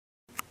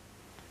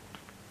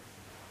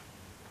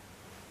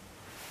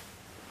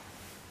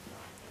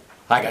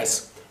Hi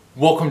guys,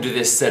 welcome to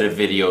this set of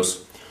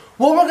videos.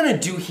 What we're going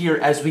to do here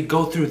as we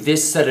go through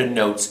this set of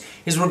notes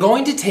is we're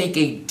going to take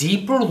a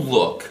deeper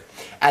look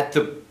at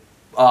the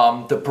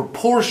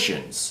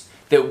proportions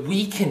that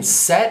we can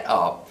set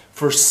up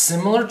for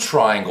similar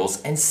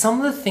triangles and some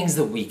of the things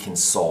that we can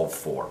solve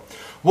for.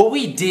 What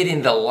we did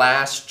in the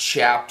last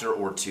chapter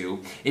or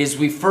two is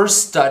we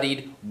first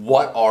studied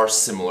what are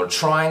similar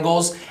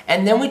triangles,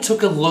 and then we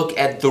took a look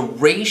at the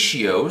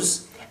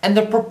ratios and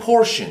the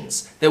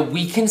proportions that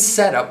we can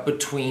set up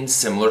between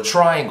similar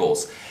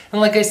triangles.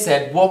 And like I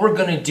said, what we're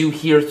going to do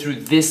here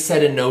through this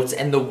set of notes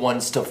and the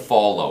ones to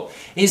follow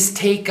is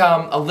take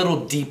a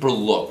little deeper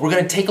look. We're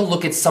going to take a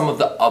look at some of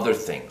the other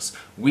things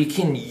we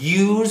can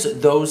use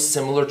those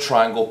similar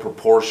triangle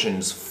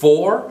proportions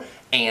for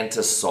and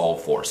to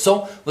solve for.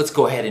 So let's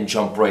go ahead and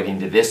jump right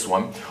into this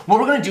one. What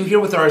we're going to do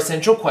here with our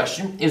essential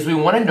question is we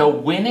want to know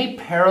when a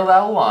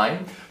parallel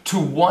line to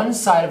one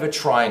side of a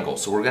triangle.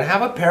 So we're going to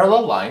have a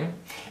parallel line.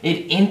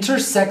 It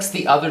intersects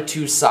the other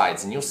two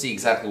sides, and you'll see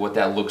exactly what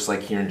that looks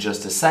like here in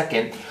just a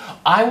second.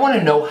 I want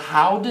to know,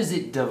 how does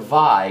it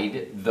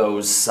divide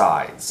those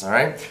sides, all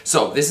right?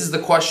 So this is the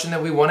question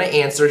that we want to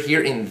answer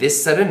here in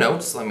this set of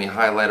notes. Let me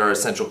highlight our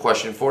essential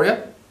question for you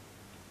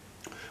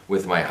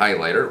with my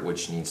highlighter,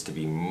 which needs to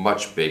be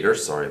much bigger.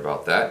 Sorry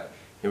about that.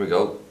 Here we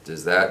go.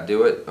 Does that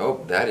do it?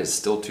 Oh, that is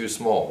still too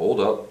small. Hold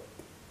up.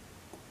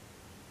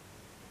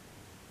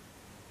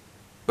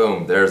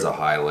 Boom, there's a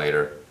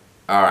highlighter.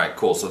 All right,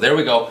 cool. So there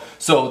we go.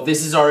 So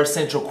this is our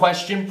essential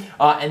question.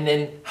 And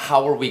then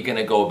how are we going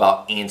to go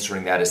about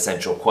answering that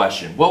essential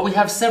question? Well, we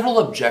have several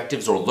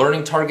objectives or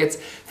learning targets,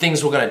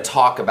 things we're going to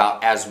talk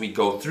about as we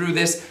go through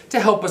this to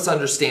help us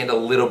understand a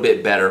little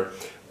bit better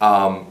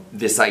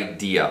this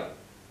idea.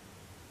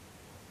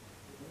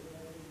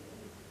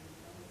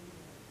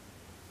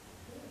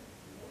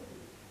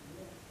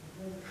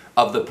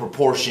 Of the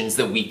proportions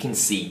that we can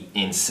see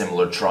in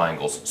similar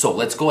triangles. So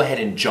let's go ahead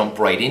and jump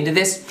right into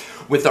this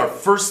with our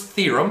first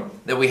theorem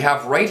that we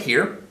have right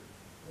here.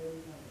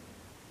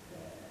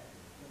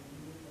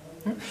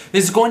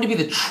 This is going to be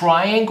the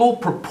triangle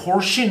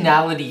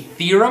proportionality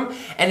theorem,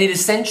 and it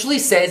essentially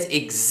says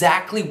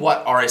exactly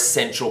what our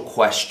essential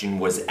question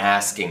was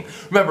asking.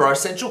 Remember, our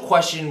essential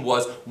question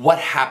was what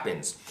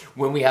happens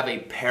when we have a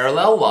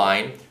parallel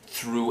line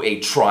through a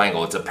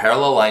triangle. It's a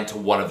parallel line to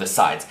one of the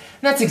sides.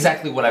 And that's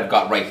exactly what I've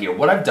got right here.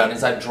 What I've done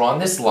is I've drawn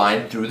this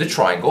line through the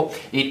triangle.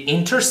 It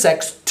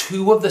intersects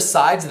two of the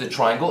sides of the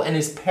triangle and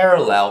is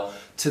parallel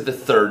to the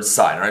third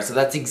side. All right, so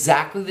that's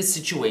exactly the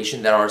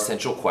situation that our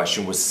essential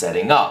question was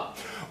setting up.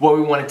 What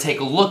we want to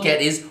take a look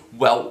at is,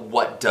 well,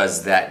 what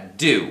does that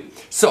do?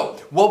 So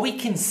what we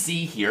can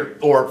see here,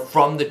 or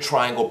from the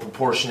triangle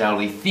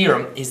proportionality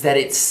theorem, is that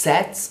it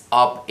sets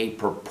up a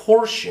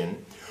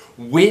proportion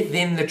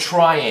within the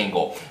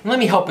triangle. And let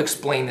me help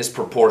explain this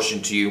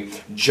proportion to you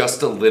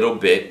just a little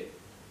bit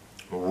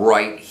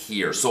right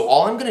here. So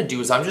all I'm going to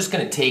do is I'm just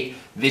going to take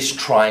this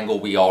triangle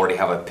we already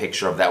have a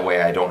picture of, that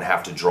way I don't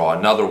have to draw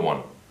another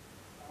one.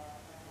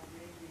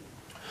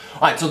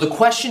 Alright, so the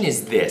question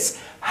is this: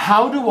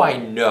 how do I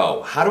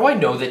know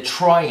that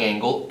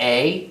triangle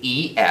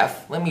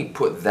AEF, let me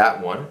put that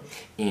one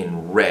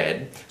in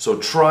red, so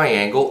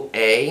triangle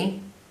AEF,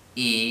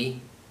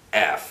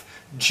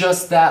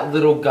 just that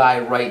little guy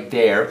right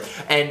there,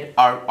 and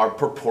our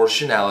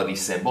proportionality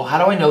symbol, how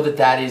do I know that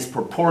that is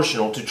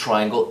proportional to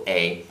triangle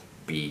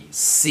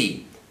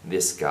ABC?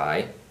 This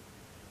guy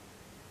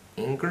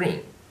in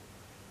green.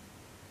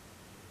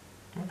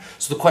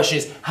 So the question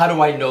is, how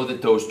do I know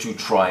that those two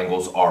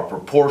triangles are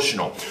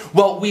proportional?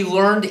 Well, we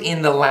learned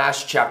in the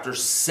last chapter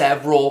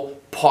several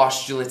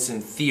postulates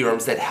and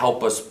theorems that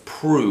help us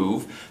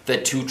prove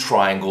that two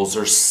triangles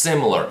are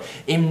similar.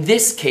 In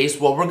this case,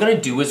 what we're going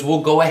to do is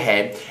we'll go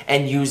ahead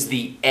and use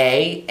the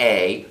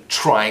AA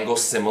triangle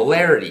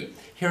similarity.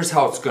 Here's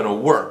how it's going to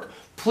work.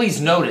 Please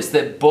notice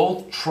that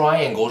both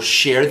triangles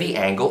share the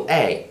angle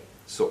A.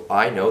 So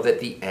I know that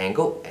the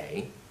angle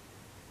A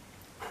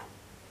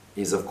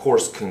is, of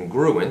course,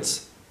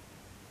 congruent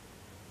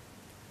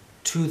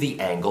to the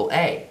angle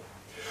A.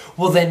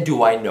 Well, then,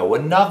 do I know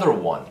another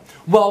one?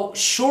 Well,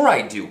 sure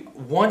I do.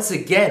 Once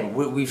again,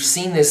 we've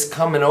seen this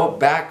coming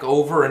back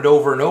over and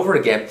over and over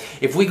again.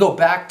 If we go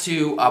back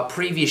to a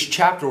previous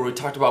chapter where we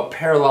talked about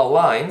parallel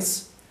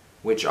lines,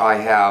 which I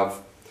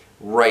have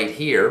right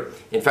here.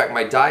 In fact,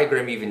 my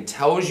diagram even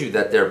tells you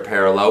that they're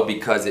parallel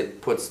because it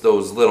puts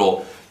those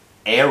little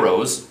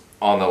arrows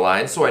on the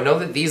line. So I know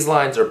that these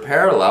lines are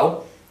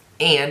parallel,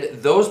 and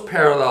those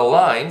parallel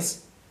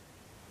lines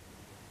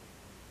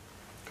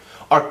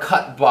are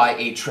cut by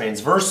a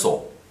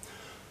transversal.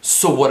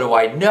 So what do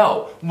I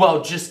know?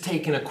 Well, just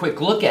taking a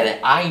quick look at it,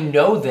 I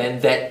know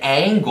then that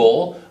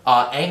angle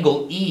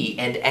E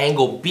and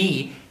angle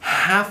B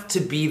have to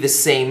be the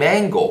same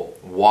angle.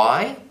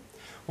 Why?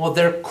 Well,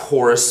 they're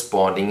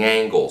corresponding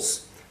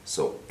angles.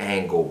 So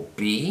angle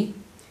B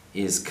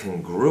is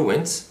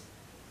congruent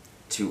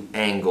to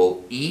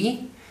angle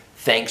E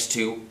thanks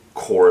to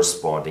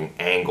corresponding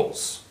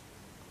angles.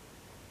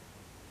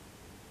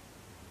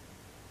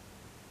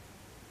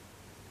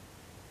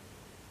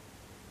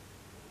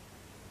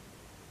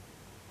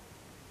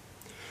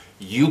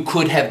 You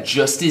could have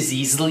just as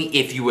easily,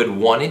 if you had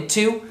wanted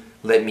to,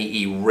 let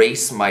me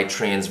erase my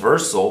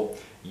transversal,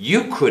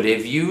 you could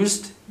have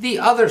used the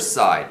other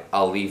side.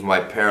 I'll leave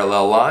my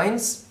parallel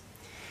lines.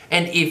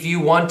 And if you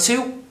want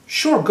to,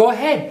 sure, go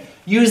ahead.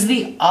 Use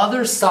the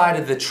other side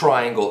of the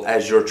triangle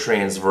as your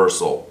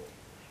transversal.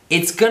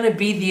 It's going to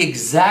be the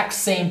exact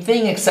same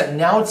thing, except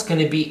now it's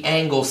going to be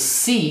angle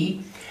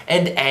C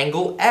and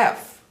angle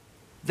F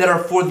that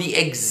are for the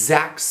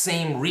exact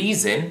same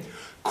reason.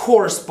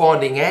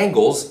 Corresponding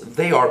angles,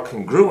 they are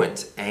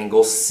congruent.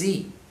 Angle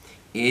C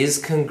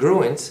is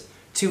congruent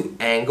to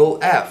angle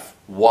F.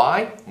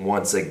 Why?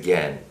 Once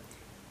again,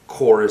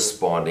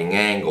 corresponding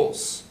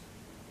angles.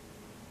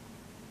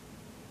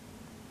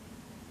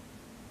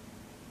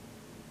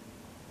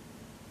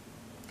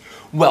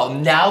 Well,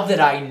 now that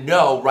I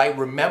know, right,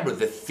 remember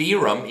the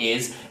theorem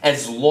is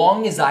as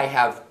long as I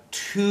have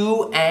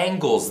two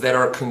angles that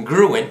are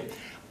congruent,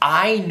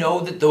 I know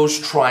that those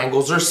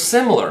triangles are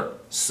similar.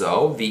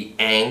 So the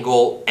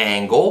angle,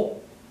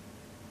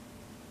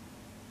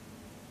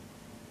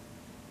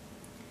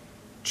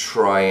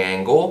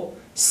 triangle,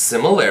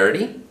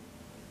 similarity.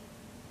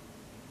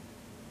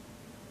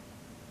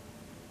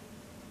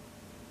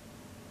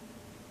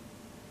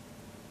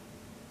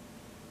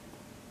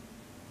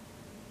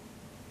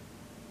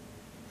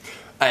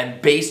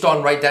 And based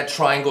on, right, that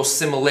triangle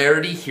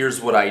similarity,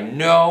 here's what I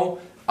know.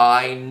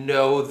 I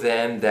know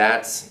then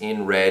that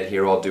in red,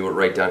 here I'll do it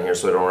right down here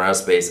so I don't run out of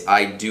space.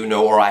 I do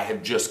know, or I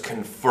have just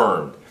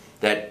confirmed,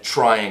 that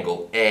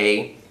triangle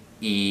AEF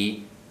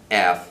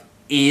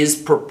is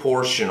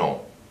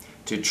proportional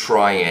to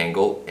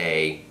triangle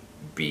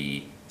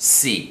ABC.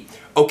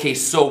 Okay,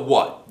 so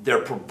what?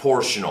 They're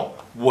proportional.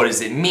 What does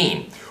it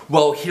mean?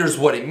 Well, here's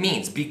what it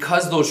means.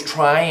 Because those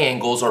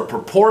triangles are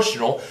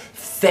proportional,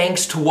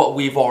 thanks to what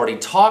we've already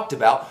talked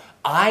about,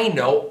 I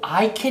know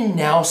I can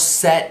now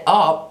set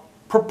up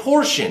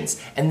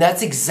proportions. And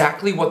that's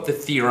exactly what the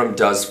theorem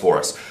does for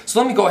us. So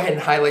let me go ahead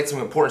and highlight some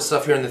important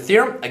stuff here in the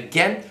theorem.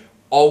 Again,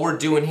 all we're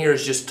doing here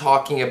is just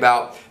talking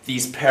about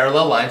these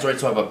parallel lines, right?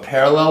 So I have a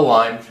parallel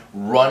line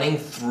running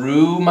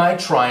through my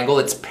triangle.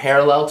 It's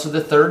parallel to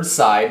the third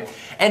side.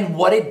 And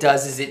what it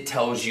does is it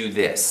tells you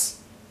this.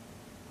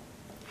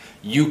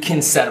 You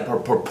can set up a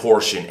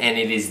proportion, and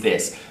it is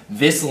this.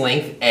 This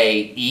length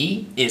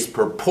AE is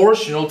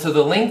proportional to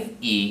the length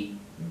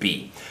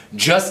EB,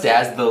 just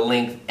as the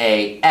length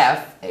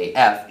AF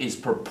is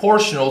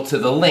proportional to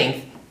the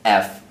length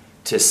F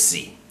to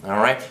C. All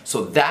right,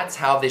 so that's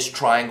how this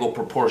triangle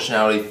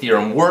proportionality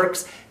theorem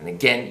works, and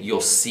again,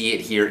 you'll see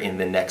it here in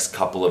the next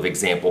couple of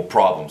example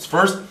problems.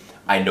 First,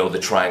 I know the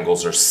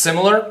triangles are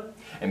similar,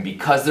 and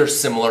because they're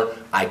similar,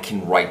 I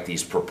can write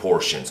these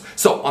proportions.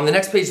 So on the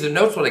next page of the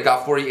notes, what I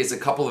got for you is a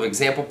couple of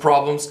example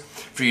problems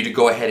for you to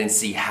go ahead and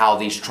see how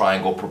these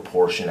triangle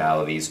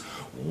proportionalities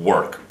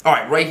work. All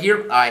right, right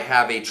here, I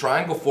have a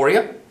triangle for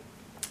you.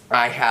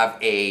 I have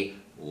a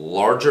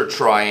larger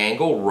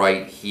triangle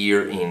right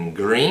here in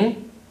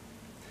green.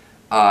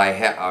 I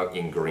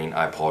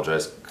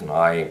apologize.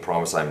 I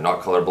promise I'm not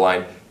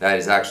colorblind. That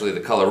is actually the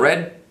color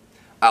red.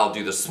 I'll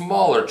do the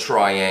smaller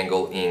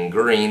triangle in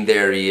green.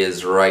 There he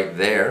is right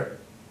there.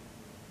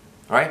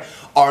 All right.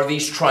 Are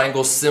these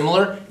triangles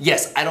similar?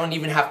 Yes, I don't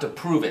even have to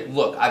prove it.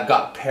 Look, I've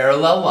got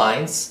parallel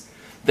lines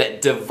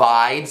that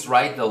divides,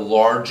 right, the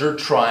larger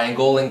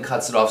triangle and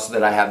cuts it off so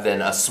that I have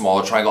then a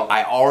smaller triangle.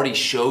 I already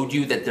showed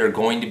you that they're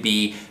going to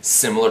be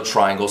similar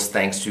triangles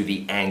thanks to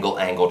the angle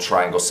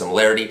triangle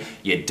similarity.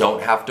 You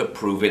don't have to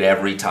prove it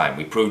every time.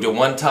 We proved it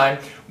one time.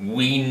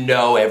 We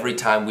know every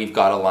time we've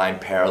got a line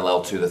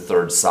parallel to the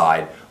third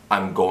side,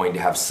 I'm going to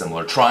have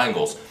similar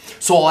triangles.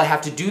 So all I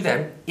have to do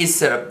then is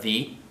set up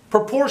the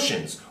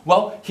proportions.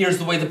 Well, here's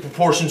the way the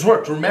proportions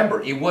worked.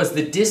 Remember, it was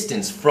the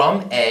distance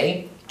from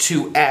A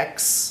to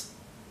X.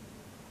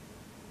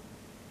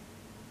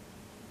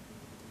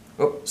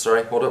 Oh,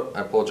 sorry, hold up,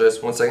 I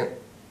apologize, 1 second.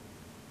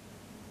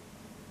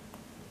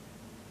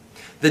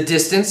 The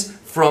distance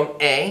from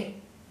A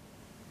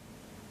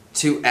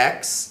to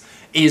X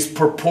is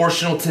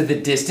proportional to the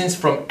distance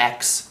from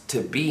X to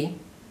B.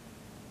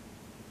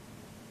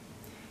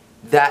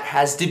 That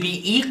has to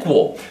be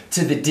equal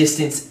to the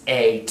distance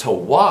A to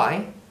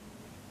Y,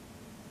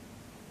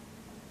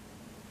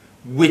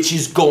 which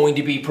is going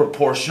to be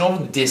proportional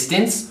to the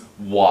distance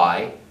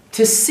Y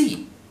to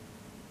C,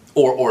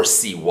 or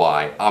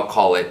CY. I'll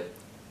call it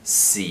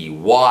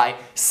CY,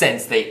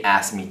 since they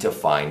asked me to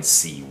find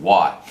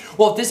CY.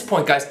 Well, at this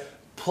point, guys,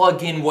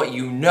 plug in what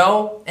you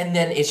know, and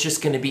then it's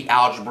just going to be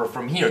algebra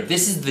from here.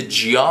 This is the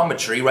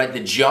geometry, right?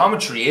 The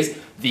geometry is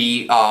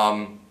the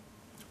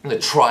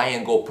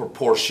triangle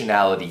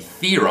proportionality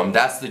theorem.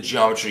 That's the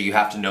geometry you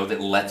have to know that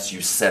lets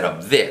you set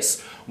up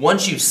this.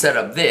 Once you've set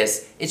up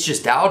this, it's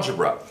just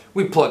algebra.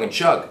 We plug and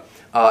chug.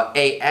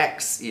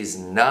 AX is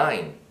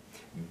 9.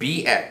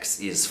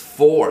 BX is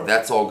 4.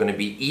 That's all going to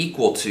be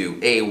equal to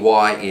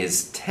AY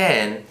is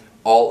 10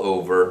 all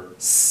over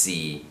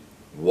CY.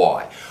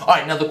 All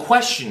right, now the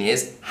question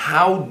is,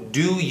 how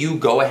do you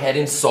go ahead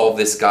and solve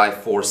this guy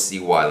for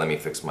CY? Let me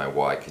fix my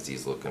Y because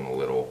he's looking a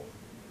little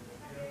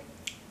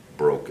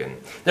broken.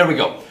 There we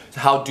go. So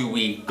how do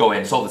we go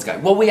ahead and solve this guy?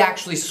 Well, we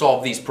actually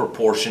solved these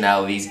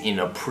proportionalities in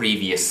a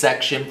previous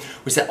section.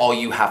 We said all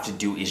you have to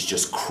do is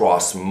just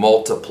cross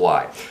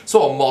multiply.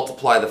 So I'll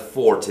multiply the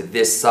 4 to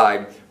this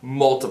side,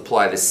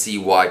 multiply the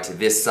cy to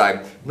this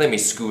side. Let me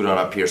scoot on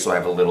up here so I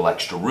have a little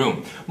extra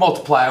room.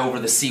 Multiply over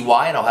the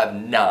cy and I'll have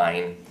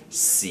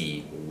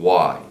 9cy.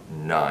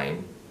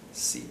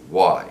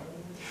 9cy.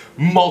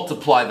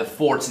 Multiply the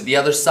 4 to the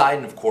other side,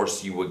 and of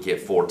course you would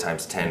get 4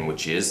 times 10,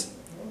 which is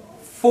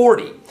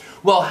 40.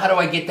 Well, how do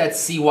I get that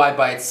cy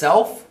by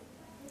itself?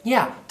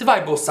 Yeah,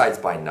 divide both sides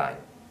by 9.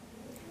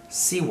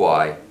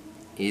 Cy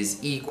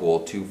is equal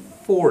to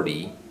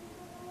 40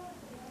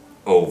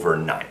 over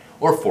 9,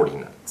 or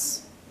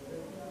 49ths.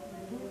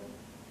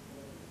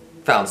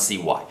 Found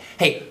cy.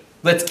 Hey,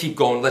 let's keep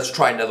going. Let's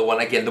try another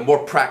one. Again, the more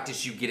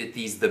practice you get at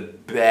these, the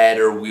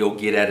better we'll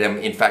get at them.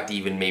 In fact,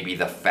 even maybe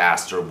the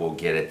faster we'll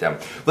get at them.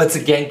 Let's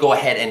again go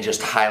ahead and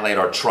just highlight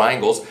our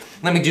triangles.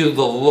 Let me do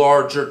the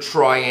larger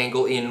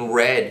triangle in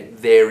red.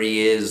 There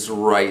he is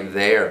right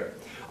there.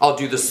 I'll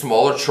do the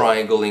smaller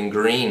triangle in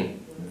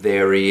green.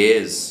 There he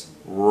is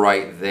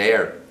right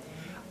there.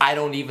 I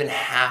don't even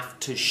have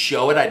to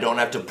show it. I don't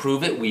have to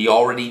prove it. We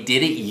already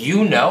did it.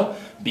 You know,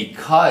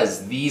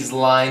 because these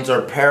lines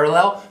are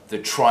parallel, the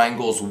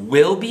triangles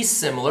will be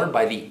similar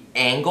by the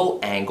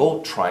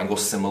angle-angle triangle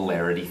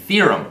similarity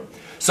theorem.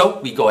 So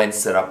we go ahead and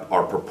set up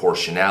our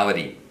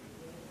proportionality.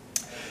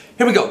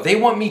 Here we go. They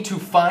want me to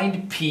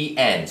find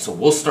Pn. So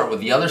we'll start with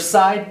the other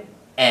side.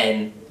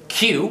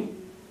 NQ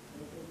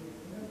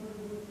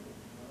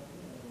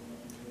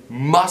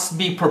must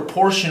be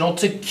proportional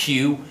to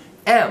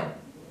QM.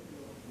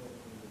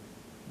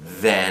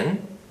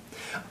 Then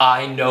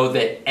I know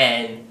that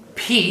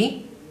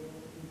NP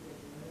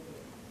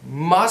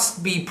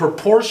must be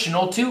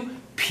proportional to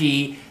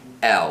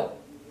PL.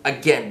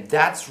 Again,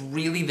 that's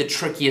really the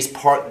trickiest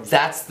part.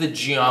 That's the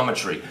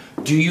geometry.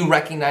 Do you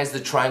recognize the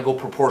triangle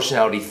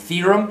proportionality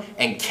theorem,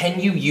 and can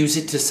you use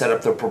it to set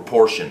up the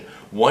proportion?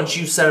 Once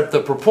you set up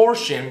the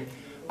proportion,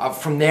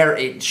 from there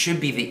it should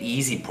be the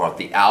easy part,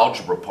 the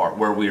algebra part,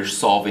 where we're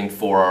solving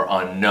for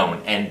our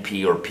unknown,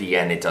 NP or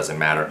PN, it doesn't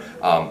matter.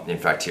 In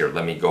fact, here,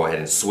 let me go ahead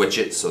and switch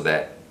it so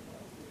that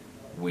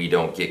we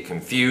don't get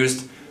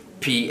confused.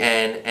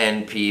 PN,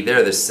 NP,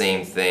 they're the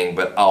same thing,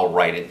 but I'll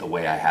write it the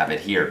way I have it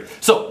here.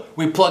 So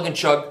we plug and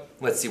chug.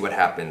 Let's see what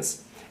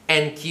happens.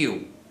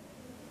 NQ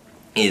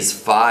is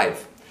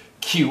 5.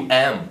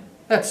 QM,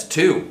 that's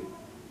 2.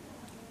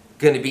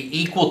 Going to be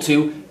equal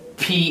to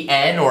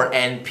PN or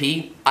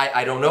NP.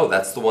 I don't know.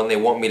 That's the one they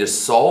want me to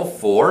solve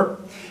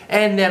for.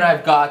 And then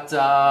I've got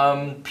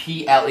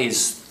PL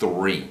is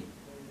 3.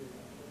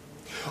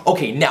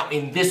 Okay, now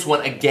in this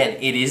one, again,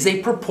 it is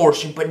a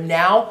proportion, but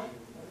now,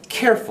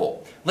 careful.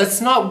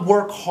 Let's not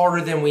work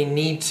harder than we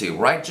need to,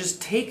 right?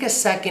 Just take a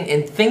second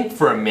and think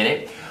for a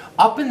minute.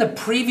 Up in the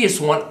previous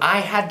one, I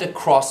had to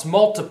cross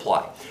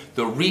multiply.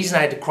 The reason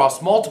I had to cross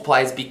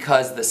multiply is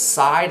because the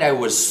side I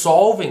was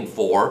solving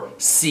for,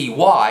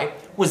 cy,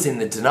 was in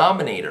the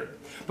denominator.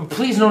 But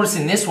please notice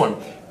in this one,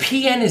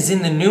 Pn is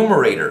in the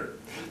numerator.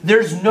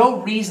 There's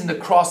no reason to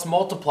cross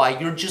multiply.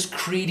 You're just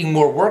creating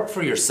more work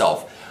for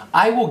yourself.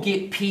 I will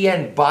get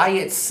Pn by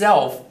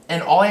itself,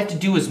 and all I have to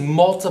do is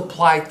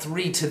multiply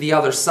 3 to the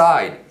other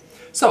side.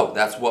 So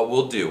that's what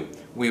we'll do.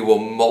 We will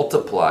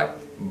multiply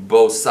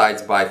both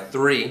sides by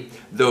 3.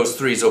 Those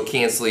 3's will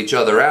cancel each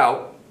other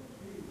out.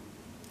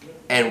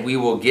 And we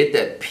will get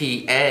that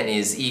Pn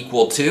is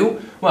equal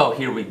to, well,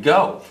 here we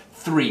go.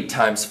 3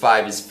 times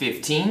 5 is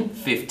 15.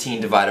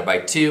 15 divided by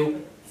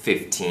 2,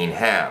 15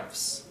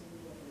 halves.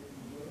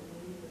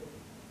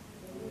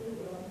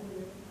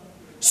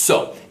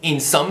 So, in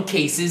some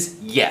cases,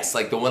 yes,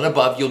 like the one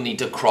above, you'll need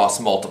to cross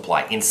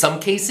multiply. In some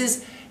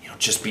cases, it'll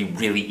just be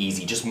really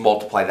easy. Just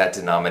multiply that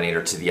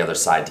denominator to the other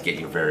side to get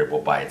your variable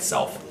by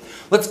itself.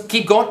 Let's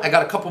keep going. I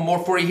got a couple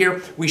more for you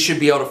here. We should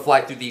be able to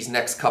fly through these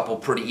next couple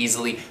pretty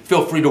easily.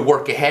 Feel free to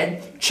work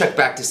ahead. Check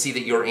back to see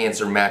that your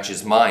answer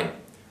matches mine.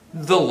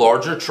 The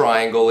larger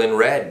triangle in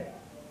red.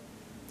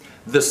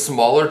 The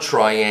smaller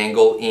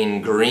triangle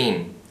in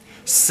green.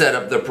 Set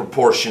up the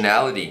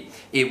proportionality.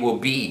 It will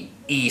be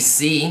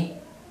EC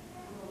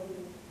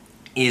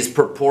is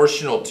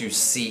proportional to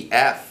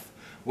CF,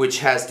 which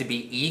has to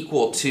be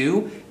equal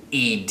to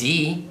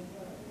ED,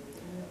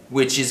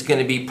 which is going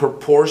to be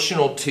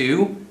proportional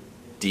to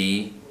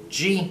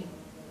DG.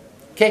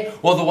 Okay,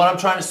 well, the one I'm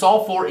trying to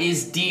solve for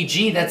is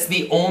DG. That's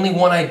the only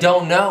one I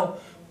don't know.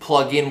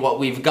 Plug in what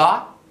we've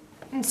got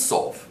and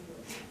solve.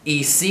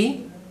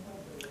 EC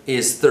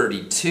is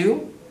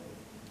 32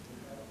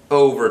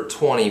 over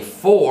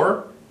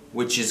 24,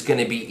 which is going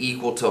to be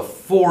equal to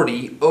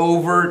 40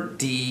 over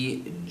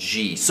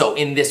DG. So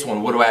in this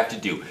one, what do I have to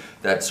do?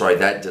 Sorry,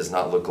 that does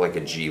not look like a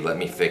G. Let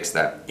me fix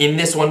that. In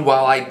this one,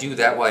 while I do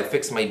that, while I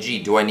fix my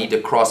G, do I need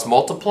to cross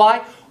multiply,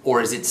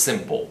 or is it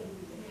simple?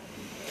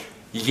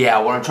 Yeah,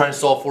 what I'm trying to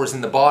solve for is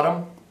in the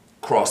bottom,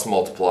 cross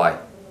multiply.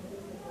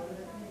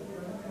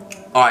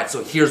 All right,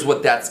 so here's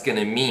what that's going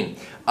to mean.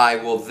 I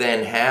will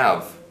then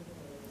have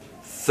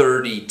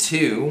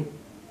 32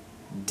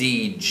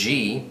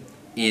 DG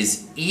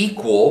is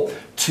equal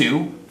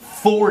to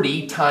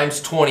 40 times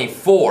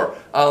 24.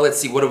 Let's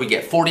see, what do we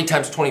get? 40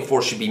 times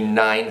 24 should be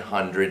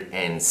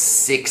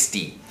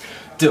 960.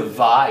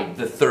 Divide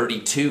the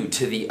 32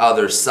 to the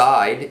other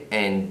side,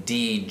 and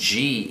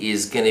DG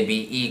is going to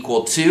be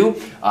equal to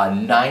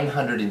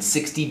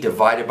 960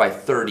 divided by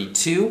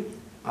 32.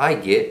 I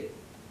get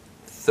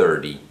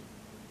 30.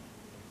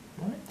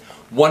 All right.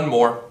 One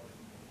more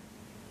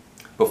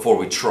before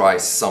we try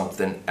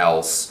something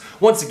else.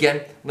 Once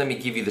again, let me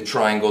give you the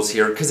triangles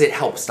here because it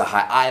helps to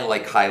I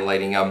like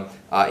highlighting them.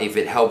 If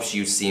it helps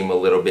you see them a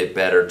little bit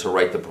better to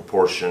write the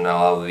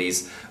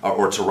proportionalities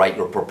or to write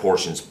your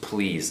proportions,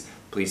 please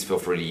feel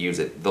free to use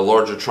it. The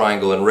larger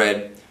triangle in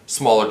red,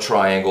 smaller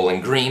triangle in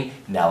green.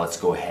 Now let's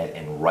go ahead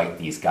and write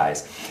these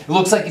guys. It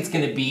looks like it's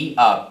going to be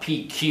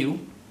PQ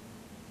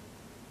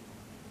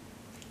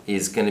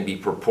is going to be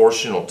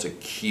proportional to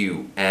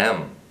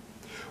QM,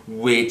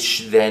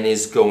 which then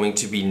is going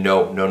to be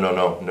no,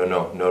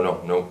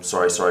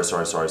 sorry.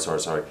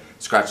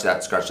 Scratch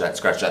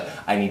that.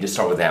 I need to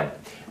start with M.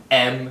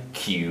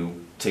 MQ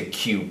to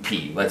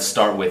QP. Let's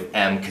start with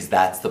M because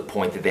that's the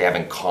point that they have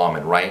in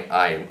common, right?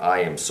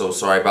 I am so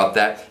sorry about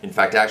that. In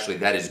fact, actually,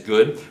 that is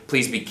good.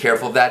 Please be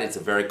careful of that. It's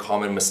a very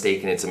common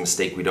mistake, and it's a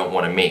mistake we don't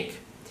want to make.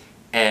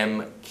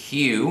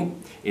 MQ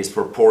is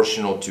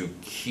proportional to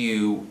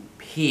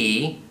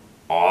QP.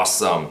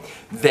 Awesome.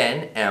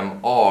 Then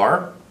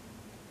MR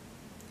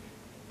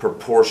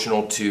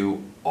proportional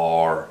to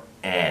RN.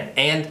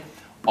 And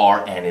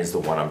Rn is the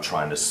one I'm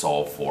trying to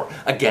solve for.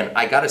 Again,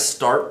 I got to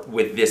start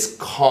with this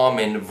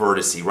common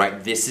vertice,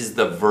 right? This is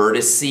the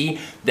vertice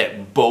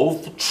that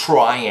both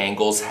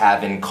triangles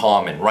have in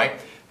common, right?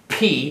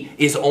 P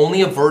is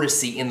only a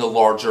vertice in the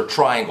larger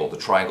triangle, the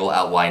triangle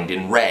outlined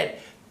in red.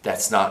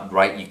 That's not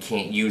right, you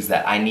can't use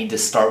that. I need to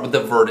start with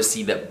the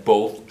vertice that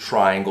both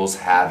triangles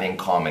have in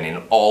common.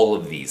 In all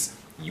of these,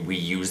 we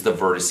use the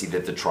vertice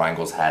that the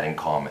triangles had in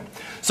common.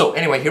 So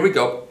anyway, here we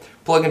go.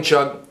 Plug and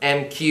chug,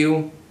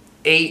 MQ,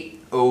 8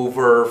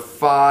 over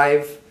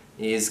 5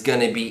 is going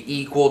to be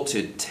equal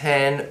to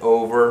 10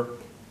 over,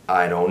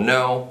 I don't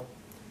know,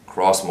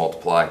 cross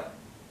multiply.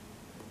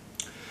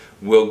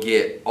 We'll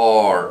get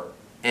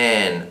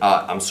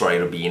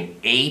it'll be an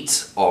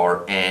 8.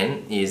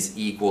 Rn is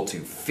equal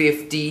to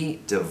 50.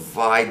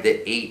 Divide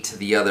the 8 to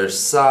the other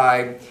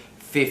side.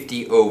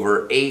 50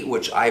 over 8,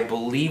 which I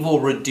believe will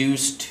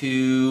reduce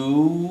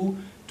to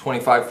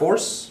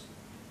 25/4.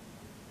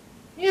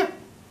 Yeah.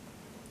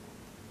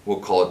 We'll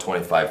call it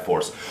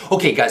 25/4.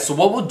 Okay guys, so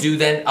what we'll do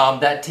then,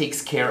 that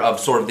takes care of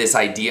sort of this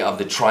idea of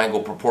the triangle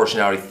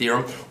proportionality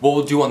theorem. What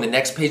we'll do on the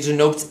next page of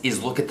notes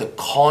is look at the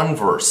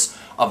converse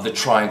of the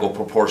triangle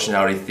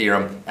proportionality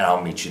theorem, and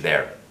I'll meet you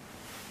there.